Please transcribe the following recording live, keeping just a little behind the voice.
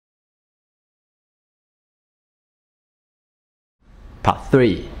Part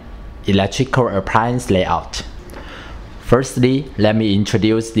 3. Electrical Appliance Layout. Firstly, let me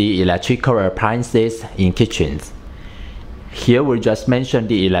introduce the electrical appliances in kitchens. Here we just mentioned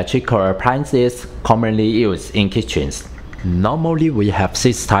the electrical appliances commonly used in kitchens. Normally we have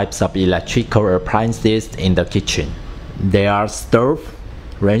 6 types of electrical appliances in the kitchen. They are stove,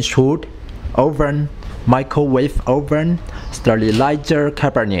 range hood, oven, microwave oven, sterilizer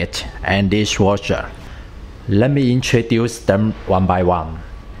cabinet, and dishwasher. Let me introduce them one by one.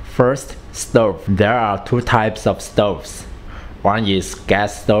 First, stove. There are 2 types of stoves. One is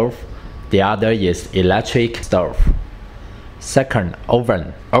gas stove, the other is electric stove. Second,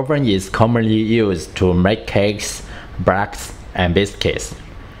 oven. Oven is commonly used to make cakes, breads, and biscuits.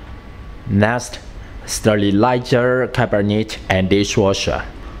 Next, sterilizer cabinet and dishwasher.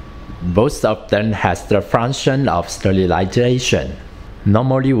 Both of them has the function of sterilization.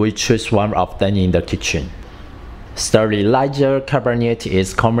 Normally we choose one of them in the kitchen. Sterilizer cabinet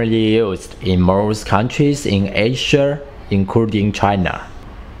is commonly used in most countries in Asia, including China,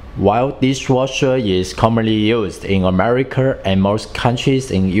 while dishwasher is commonly used in America and most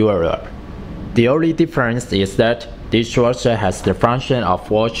countries in Europe. The only difference is that dishwasher has the function of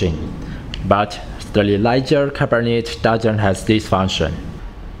washing, but sterilizer cabinet doesn't have this function.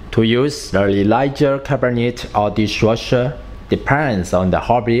 To use sterilizer cabinet or dishwasher depends on the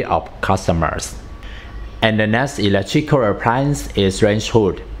hobby of customers. And the next electrical appliance is range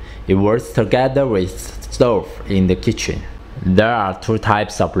hood. It works together with stove in the kitchen. There are 2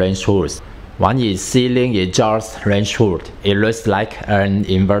 types of range hoods. One is ceiling exhaust range hood. It looks like an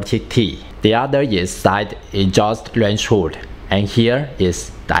inverted T. The other is side exhaust range hood, and here is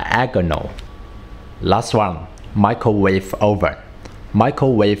diagonal. Last one, microwave oven.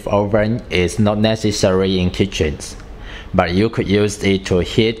 Microwave oven is not necessary in kitchens, but you could use it to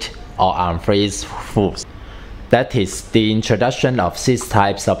heat or unfreeze foods. That is the introduction of 6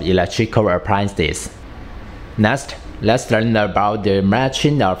 types of electrical appliances. Next, let's learn about the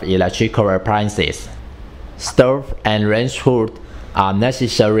matching of electrical appliances. Stove and range hood are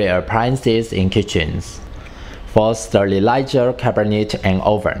necessary appliances in kitchens. For sterilizer cabinet and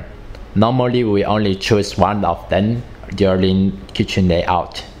oven, normally we only choose one of them during kitchen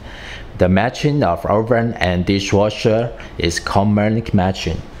layout. The matching of oven and dishwasher is common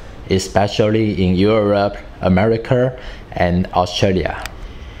matching, especially in Europe, America, and Australia.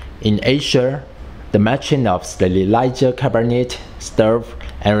 In Asia, the matching of sterilizer cabinet, stove,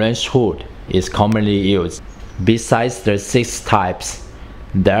 and range hood is commonly used. Besides the 6 types,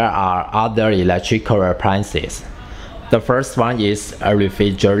 there are other electrical appliances. The first one is a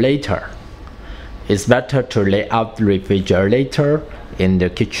refrigerator. It's better to lay out the refrigerator in the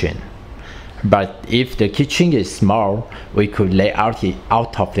kitchen. But if the kitchen is small, we could lay out it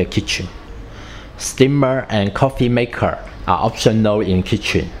out of the kitchen. Steamer and coffee maker are optional in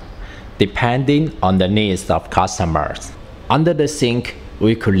kitchen, depending on the needs of customers. Under the sink,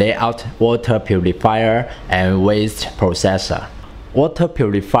 we could lay out water purifier and waste processor. Water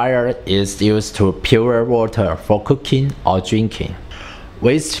purifier is used to pure water for cooking or drinking.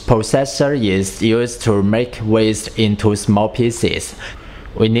 Waste processor is used to make waste into small pieces.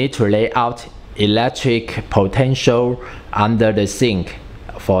 We need to lay out electric potential under the sink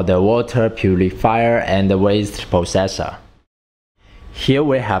for the water purifier and the waste processor. Here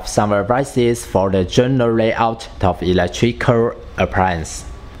we have some advices for the general layout of electrical appliance.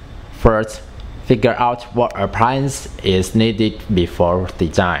 First, figure out what appliance is needed before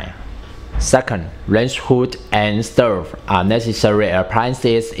design. Second, range hood and stove are necessary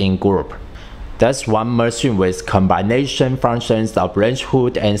appliances in group. There's one machine with combination functions of range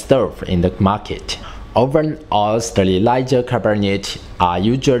hood and stove in the market. Oven or sterilizer cabinet are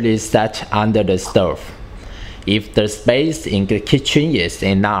usually set under the stove. If the space in the kitchen is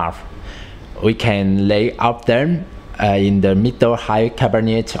enough, we can lay out them in the middle high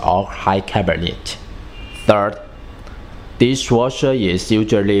cabinet or high cabinet. Third, dishwasher is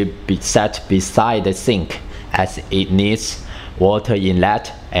usually set beside the sink as it needs water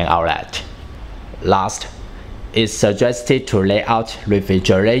inlet and outlet. Last, it's suggested to lay out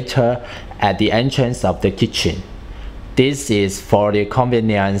refrigerator at the entrance of the kitchen. This is for the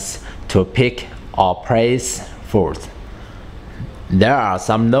convenience to pick or place food. There are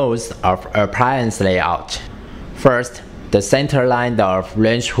some notes of appliance layout. First, the center line of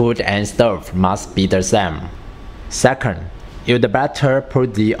range hood and stove must be the same. Second, you'd better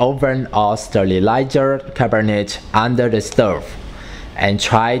put the oven or sterilizer cabinet under the stove and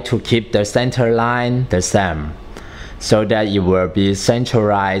try to keep the center line the same, so that it will be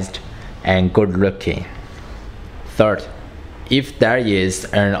centralized and good looking. Third, if there is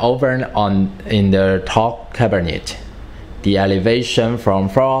an oven in the top cabinet, the elevation from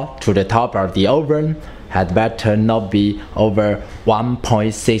floor to the top of the oven had better not be over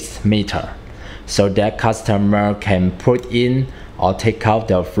 1.6 meters, so that customer can put in or take out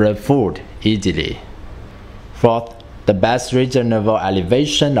the food easily. Fourth, the best reasonable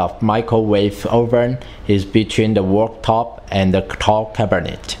elevation of microwave oven is between the worktop and the top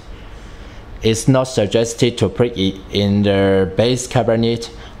cabinet. It's not suggested to put it in the base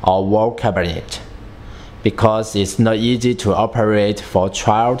cabinet or wall cabinet, because it's not easy to operate for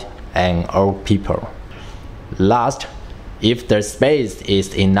child and old people. Last, if the space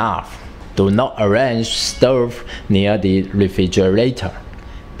is enough, do not arrange stove near the refrigerator,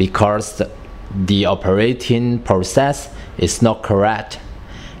 because the operating process is not correct,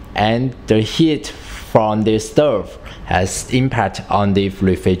 and the heat from the stove has impact on the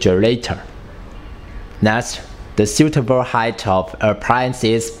refrigerator. Next, the suitable height of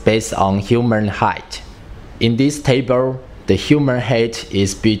appliances based on human height. In this table, the human height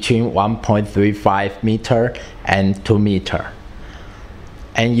is between 1.35 meter and 2 meter,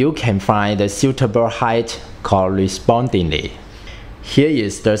 and you can find the suitable height correspondingly. Here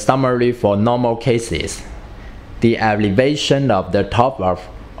is the summary for normal cases. The elevation of the top of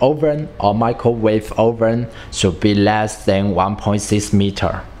oven or microwave oven should be less than 1.6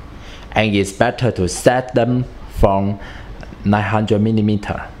 meter, and it's better to set them from 900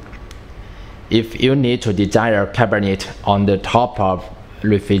 millimeter. If you need to design a cabinet on the top of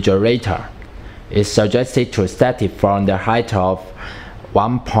refrigerator, it's suggested to set it from the height of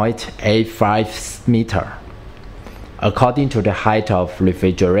 1.85 meter, according to the height of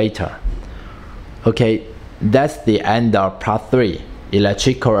refrigerator. Okay, that's the end of part 3,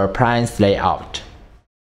 electrical appliance layout.